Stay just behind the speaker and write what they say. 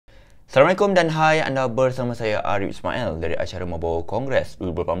Assalamualaikum dan hai, anda bersama saya Arib Ismail dari acara membawa Kongres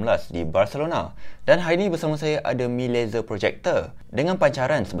 2018 di Barcelona. Dan hari ini bersama saya ada Mi Laser Projector dengan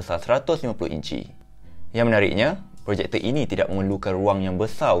pancaran sebesar 150 inci. Yang menariknya, projektor ini tidak memerlukan ruang yang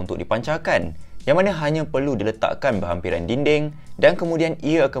besar untuk dipancarkan, yang mana hanya perlu diletakkan berhampiran dinding dan kemudian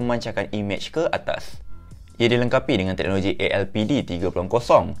ia akan memancarkan imej ke atas. Ia dilengkapi dengan teknologi ALPD 3.0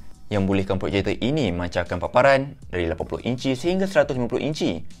 yang bolehkan projektor ini memancarkan paparan dari 80 inci sehingga 150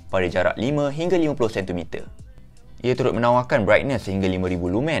 inci pada jarak 5 hingga 50 cm. Ia turut menawarkan brightness sehingga 5000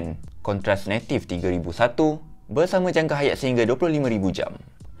 lumen, kontras native 3001 bersama jangka hayat sehingga 25000 jam.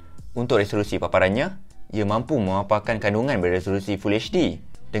 Untuk resolusi paparannya, ia mampu memaparkan kandungan beresolusi Full HD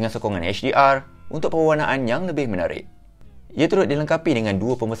dengan sokongan HDR untuk perwarnaan yang lebih menarik. Ia turut dilengkapi dengan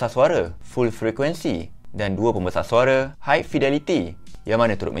dua pembesar suara Full Frequency dan dua pembesar suara High Fidelity yang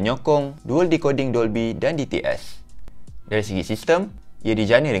mana turut menyokong dual decoding Dolby dan DTS. Dari segi sistem, ia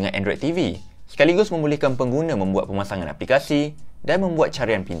dijana dengan Android TV, sekaligus membolehkan pengguna membuat pemasangan aplikasi dan membuat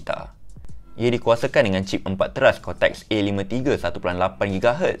carian pintar. Ia dikuasakan dengan chip 4 teras Cortex A53 1.8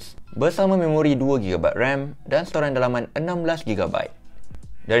 GHz bersama memori 2GB RAM dan storan dalaman 16GB.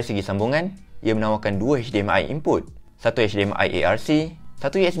 Dari segi sambungan, ia menawarkan dua HDMI input, satu HDMI ARC,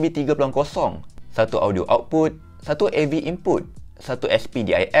 satu USB 3.0, satu audio output, satu AV input, satu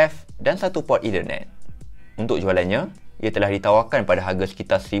SPDIF dan satu port Ethernet. Untuk jualannya, ia telah ditawarkan pada harga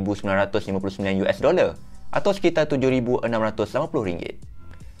sekitar $1,959 atau sekitar RM7,680.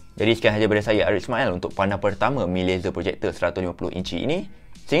 Jadi sekian sahaja daripada saya Arib Ismail untuk panel pertama Mi Laser Projector 150 inci ini.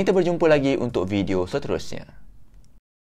 Sehingga kita berjumpa lagi untuk video seterusnya.